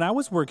Hopi? When I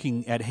was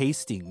working at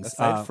Hastings,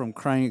 aside from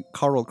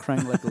Carl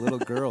crying like a little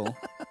girl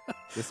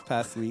this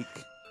past week.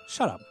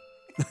 Shut up.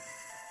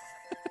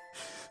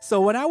 So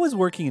when I was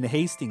working in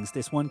Hastings,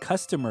 this one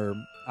customer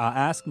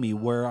asked me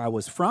where I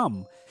was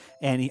from.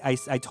 And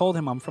I told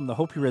him I'm from the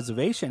Hopi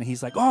Reservation.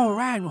 He's like, oh,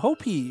 right,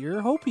 Hopi,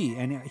 you're Hopi.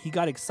 And he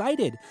got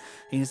excited.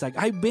 And he's like,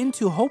 I've been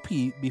to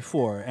Hopi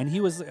before. And he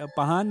was a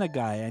Bahana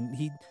guy. And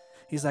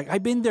he's like,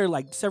 I've been there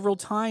like several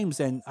times.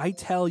 And I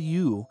tell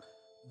you,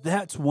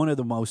 that's one of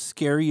the most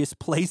scariest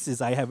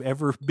places I have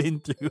ever been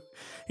through.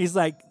 He's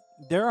like,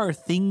 there are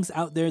things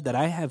out there that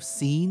I have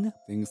seen.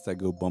 Things that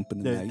go bump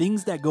in the night.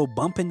 Things that go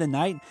bump in the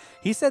night.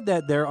 He said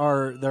that there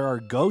are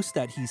ghosts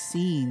that he's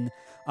seen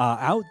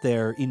out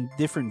there in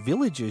different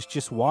villages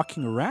just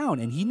walking around.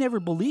 And he never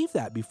believed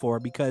that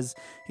before because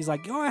he's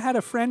like, I had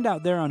a friend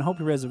out there on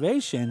Hopi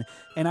Reservation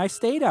and I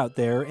stayed out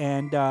there.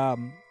 And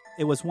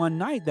it was one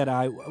night that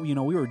we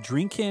were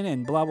drinking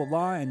and blah, blah,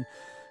 blah. And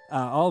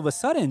all of a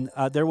sudden,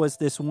 there was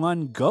this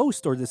one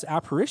ghost or this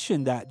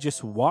apparition that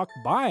just walked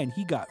by, and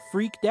he got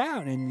freaked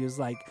out, and he was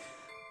like,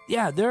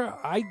 "Yeah,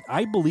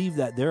 I believe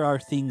that there are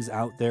things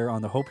out there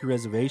on the Hopi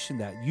Reservation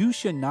that you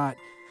should not,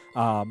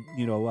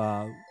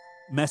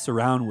 mess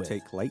around with,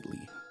 take lightly."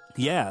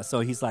 Yeah,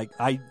 so he's like,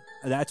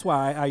 that's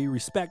why I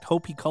respect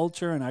Hopi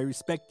culture, and I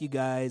respect you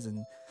guys,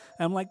 and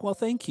I'm like, well,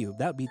 thank you.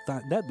 That'd be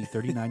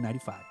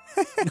 $39.95.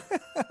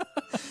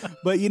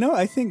 But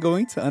I think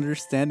going to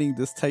understanding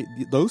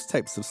those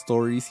types of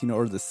stories,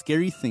 or the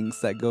scary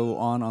things that go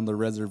on the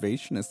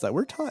reservation, is that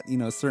we're taught,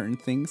 certain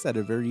things at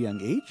a very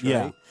young age,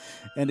 yeah. Right?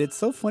 And it's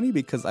so funny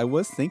because I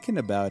was thinking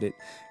about it,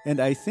 and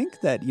I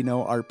think that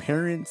our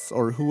parents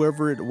or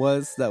whoever it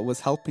was that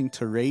was helping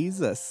to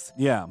raise us,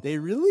 yeah, they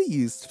really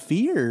used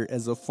fear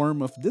as a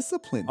form of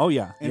discipline. Oh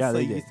yeah, and yeah. so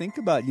They you did. think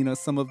about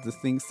some of the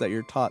things that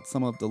you're taught,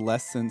 some of the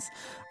lessons.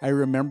 I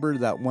remember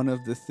that one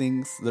of the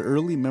things, the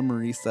early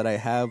memories that I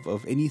have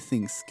of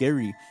anything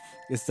scary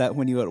is that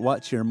when you would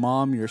watch your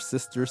mom, your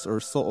sisters, or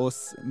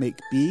so'os make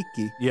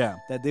piiki, Yeah.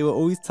 that they will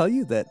always tell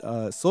you that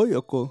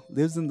Soyoko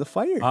lives in the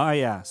fire. Ah,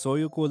 yeah.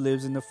 Soyoko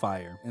lives in the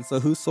fire. And so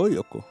who's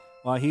Soyoko?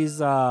 Well,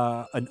 he's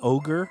an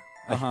ogre.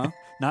 Uh-huh.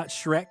 Not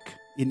Shrek.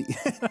 in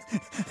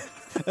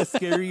a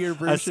scarier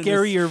version. A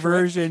scarier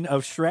version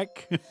of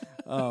Shrek.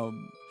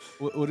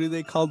 What do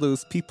they call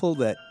those people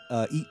that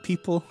eat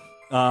people?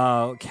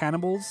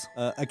 Cannibals.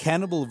 A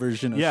cannibal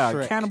version of Yeah,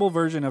 Shrek. a cannibal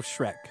version of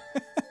Shrek.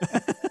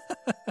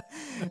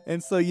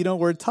 And so,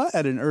 we're taught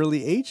at an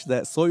early age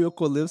that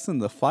Soyoko lives in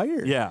the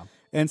fire. Yeah.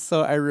 And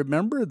so I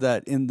remember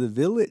that in the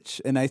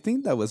village, and I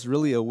think that was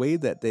really a way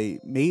that they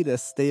made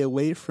us stay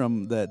away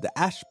from the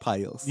ash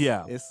piles.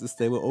 Yeah. It's just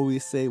they will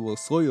always say, well,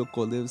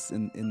 Soyoko lives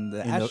in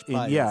the ash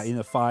piles. In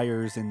the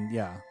fires and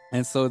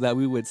And so that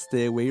we would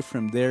stay away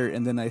from there.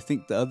 And then I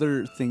think the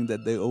other thing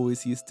that they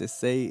always used to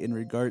say in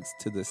regards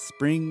to the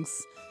springs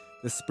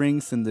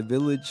in the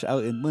village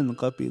out in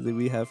Munkapi, that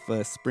we have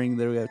a spring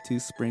there. We have 2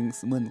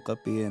 springs,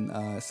 Munkapi and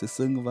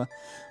Susungva.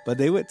 But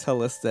they would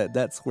tell us that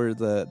that's where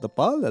the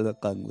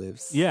Palalakang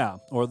lives. Yeah,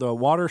 or the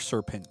water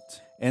serpent.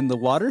 And the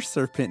water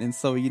serpent. And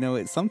so,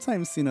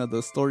 sometimes,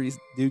 those stories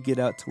do get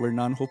out to where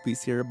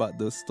non-Hopis hear about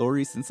those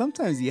stories. And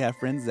sometimes you have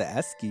friends that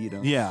ask you,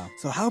 Yeah.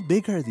 so how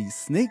big are these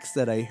snakes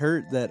that I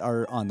heard that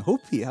are on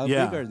Hopi? How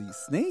Yeah. big are these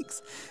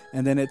snakes?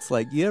 And then it's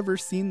like, you ever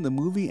seen the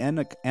movie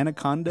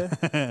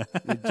Anaconda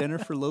with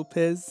Jennifer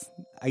Lopez,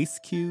 Ice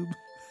Cube?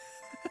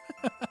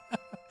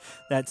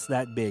 That's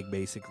that big,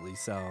 basically.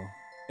 So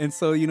And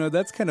so,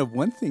 that's kind of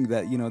one thing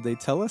that, they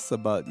tell us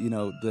about,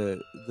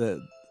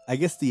 I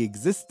guess the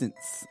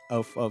existence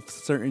of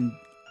certain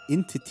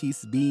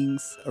entities,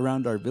 beings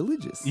around our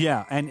villages.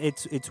 yeah, and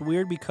it's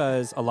weird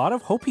because a lot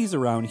of Hopis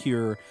around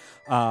here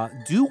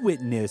do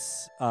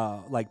witness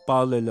like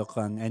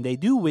Palalakang, and they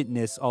do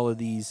witness all of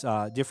these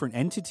different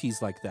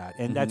entities like that,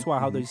 and that's why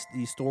how these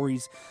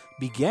stories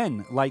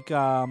begin. Like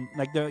the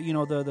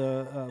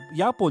the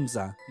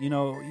Yaponza,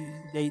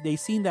 they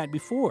seen that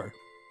before.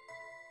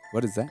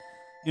 What is that?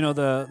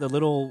 The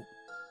little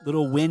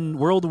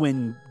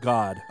whirlwind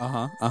god.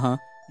 Uh-huh.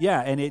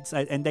 Yeah,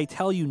 and they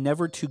tell you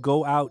never to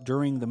go out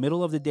during the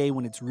middle of the day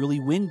when it's really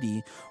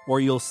windy, or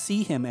you'll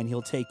see him and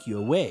he'll take you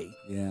away.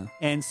 Yeah.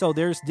 And so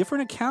there's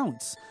different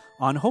accounts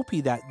on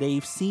Hopi that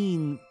they've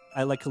seen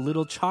like a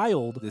little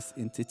child. This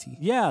entity.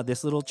 Yeah,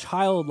 this little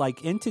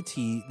childlike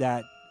entity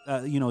that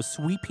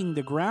sweeping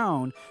the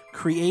ground,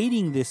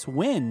 creating this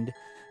wind,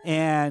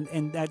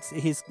 and that's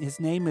his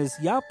name is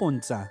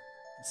Yaponza.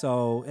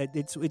 So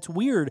it's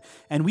weird,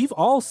 and we've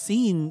all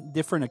seen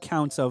different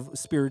accounts of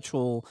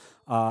spiritual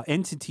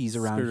entities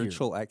around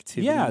Spiritual here.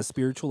 activity. Yeah,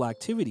 spiritual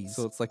activities.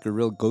 So it's like a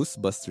real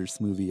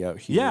Ghostbusters movie out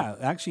here. Yeah,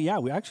 actually,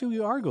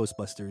 we are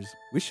Ghostbusters.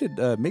 We should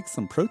make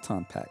some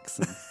proton packs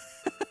and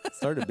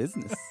start a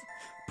business.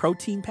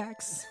 Protein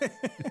packs.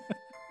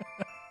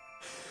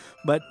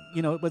 But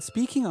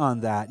speaking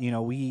on that,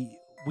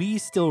 we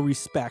still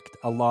respect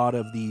a lot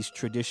of these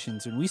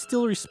traditions, and we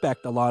still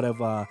respect a lot of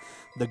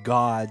the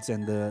gods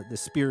and the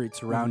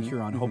spirits around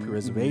here on Hopi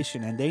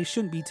Reservation, and they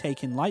shouldn't be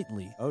taken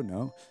lightly. Oh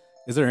no.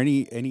 Is there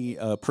any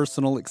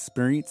personal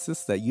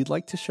experiences that you'd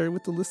like to share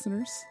with the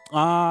listeners?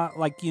 I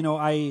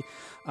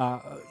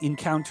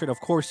encountered,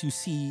 of course, you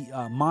see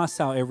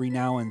Masao every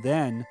now and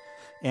then,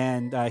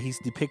 and he's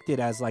depicted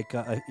as like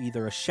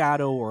either a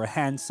shadow or a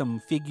handsome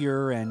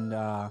figure, and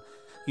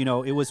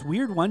it was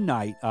weird one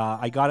night.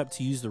 I got up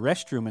to use the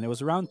restroom, and it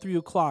was around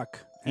 3:00.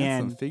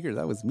 Handsome figure.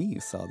 That was me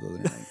you saw the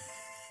other night.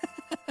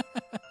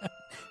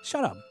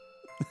 Shut up.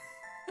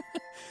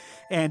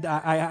 And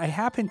I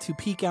happened to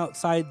peek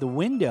outside the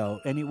window,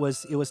 and it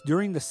was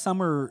during the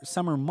summer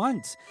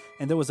months,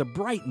 and there was a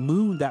bright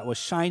moon that was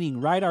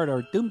shining right at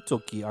our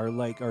tumtoki, our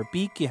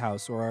biki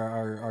house, or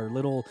our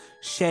little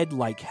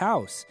shed-like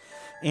house.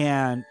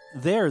 And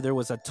there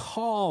was a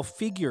tall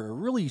figure, a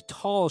really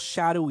tall,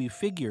 shadowy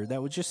figure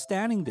that was just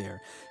standing there,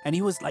 and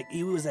he was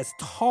as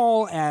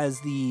tall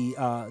as the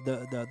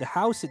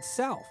house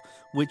itself,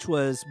 which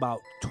was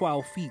about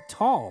 12 feet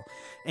tall.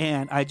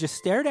 And I just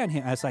stared at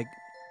him. I was like,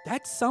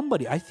 that's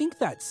somebody. I think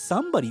that's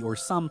somebody or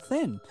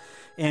something.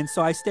 And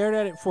so I stared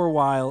at it for a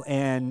while,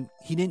 and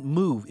he didn't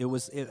move. I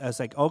was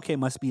like, okay,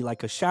 must be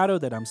like a shadow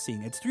that I'm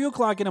seeing. It's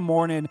 3:00 in the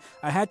morning.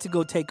 I had to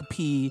go take a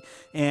pee,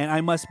 and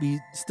I must be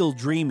still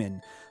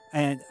dreaming.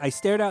 And I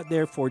stared out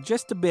there for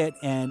just a bit,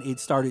 and it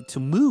started to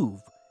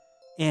move.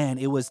 And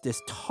it was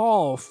this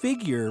tall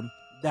figure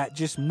that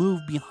just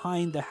moved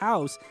behind the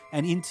house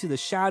and into the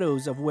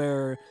shadows of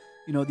where,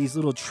 these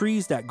little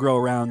trees that grow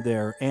around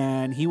there.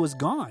 And he was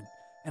gone.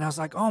 And I was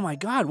like, oh my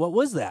God, what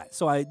was that?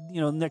 So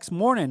the next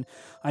morning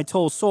I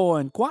told So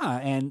and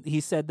Kwa, and he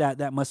said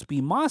that must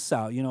be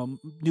Masao,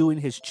 doing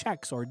his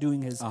checks or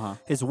doing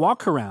his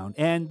walk around.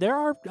 And there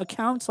are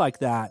accounts like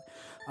that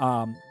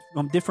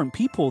from different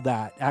people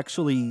that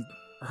actually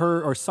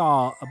heard or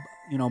saw,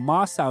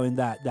 Masao in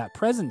that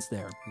presence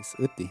there. It's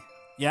uti.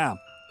 Yeah.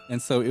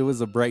 And so it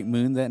was a bright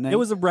moon that night? It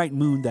was a bright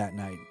moon that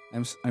night.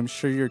 I'm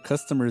sure your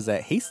customers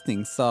at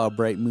Hastings saw a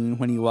bright moon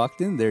when you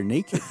walked in there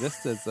naked,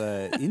 just as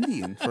an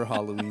Indian for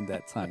Halloween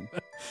that time.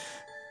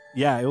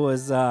 Yeah, it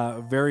was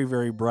very,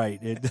 very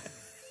bright.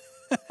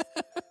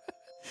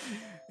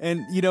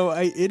 And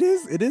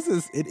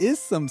it is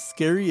some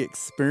scary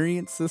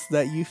experiences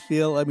that you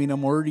feel. I mean,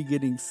 I'm already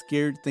getting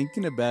scared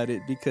thinking about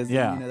it because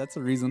that's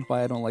a reason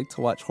why I don't like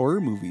to watch horror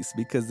movies,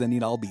 because then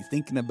I'll be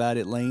thinking about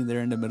it laying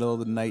there in the middle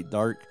of the night,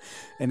 dark,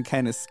 and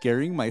kind of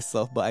scaring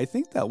myself. But I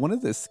think that one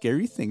of the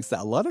scary things that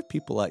a lot of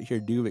people out here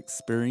do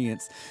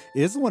experience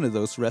is one of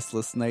those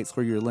restless nights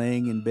where you're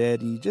laying in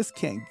bed and you just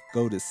can't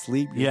go to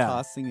sleep. You're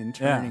tossing and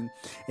turning,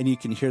 and you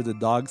can hear the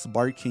dogs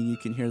barking. You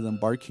can hear them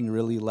barking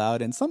really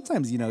loud, and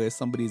sometimes if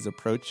somebody's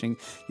approaching,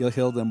 you'll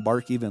hear them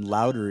bark even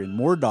louder and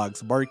more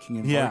dogs barking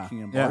and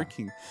barking and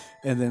barking.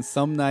 And then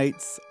some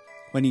nights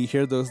when you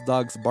hear those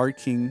dogs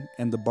barking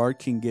and the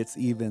barking gets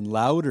even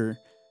louder,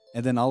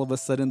 and then all of a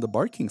sudden the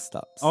barking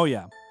stops. Oh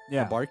yeah.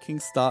 The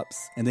barking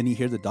stops, and then you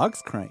hear the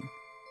dogs crying,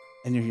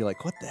 and you're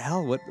like, what the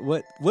hell?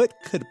 What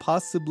could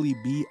possibly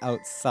be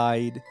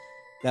outside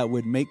that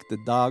would make the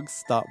dogs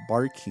stop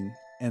barking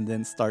and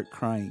then start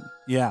crying?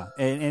 Yeah,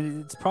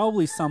 and it's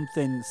probably some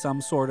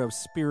sort of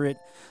spirit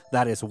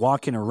that is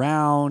walking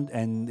around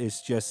and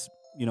is just,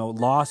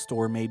 lost,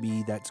 or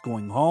maybe that's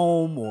going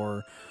home,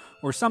 or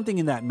something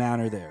in that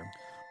manner there.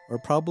 Or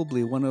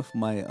probably one of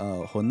my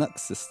Honak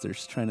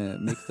sisters trying to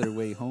make their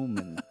way home,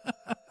 and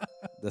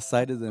the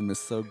sight of them is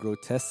so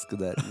grotesque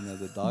that,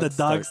 the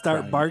dogs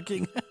start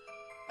barking.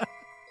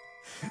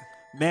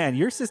 Man,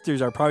 your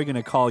sisters are probably going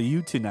to call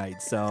you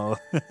tonight, so...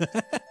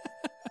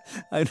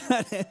 I'm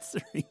not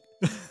answering.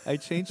 I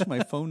changed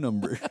my phone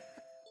number.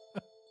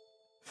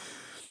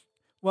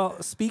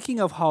 Well, speaking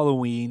of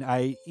Halloween,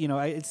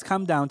 it's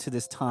come down to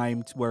this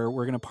time where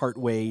we're going to part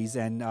ways,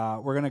 and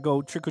we're going to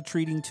go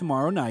trick-or-treating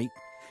tomorrow night.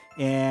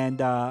 And,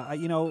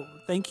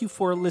 thank you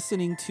for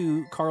listening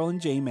to Carl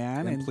and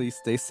J-Man. And please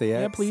stay safe.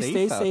 Yeah, please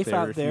stay safe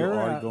out there. If you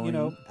are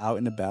going out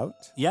and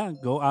about. Yeah,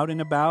 go out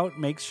and about.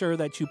 Make sure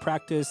that you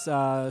practice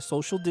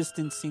social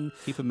distancing.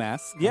 Keep a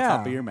mask on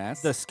top of your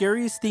mask. The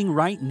scariest thing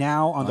right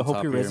now on the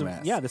Hopi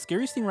Reservation. Yeah, the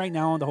scariest thing right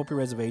now on the Hopi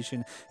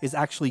Reservation is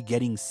actually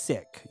getting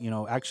sick.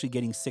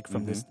 Getting sick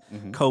from this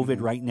COVID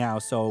right now.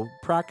 So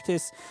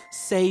practice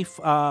safe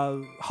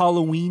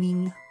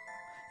Halloweening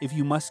if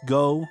you must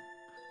go.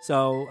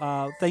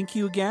 So, thank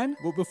you again.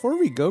 Well, before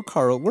we go,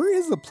 Carl, where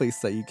is a place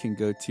that you can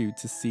go to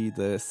see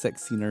the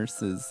sexy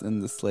nurses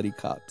and the slutty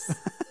cops?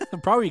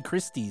 Probably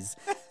Christie's,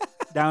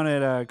 down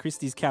at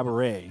Christie's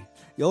Cabaret.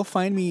 You'll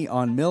find me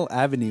on Mill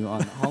Avenue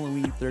on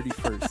Halloween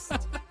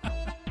 31st.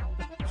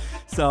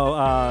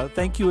 So,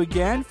 thank you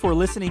again for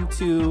listening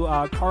to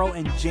Carl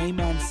and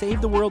J-Man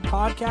Save the World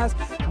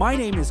podcast. My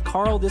name is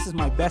Carl. This is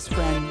my best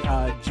friend,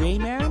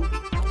 J-Man.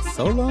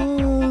 So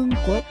long.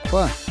 What?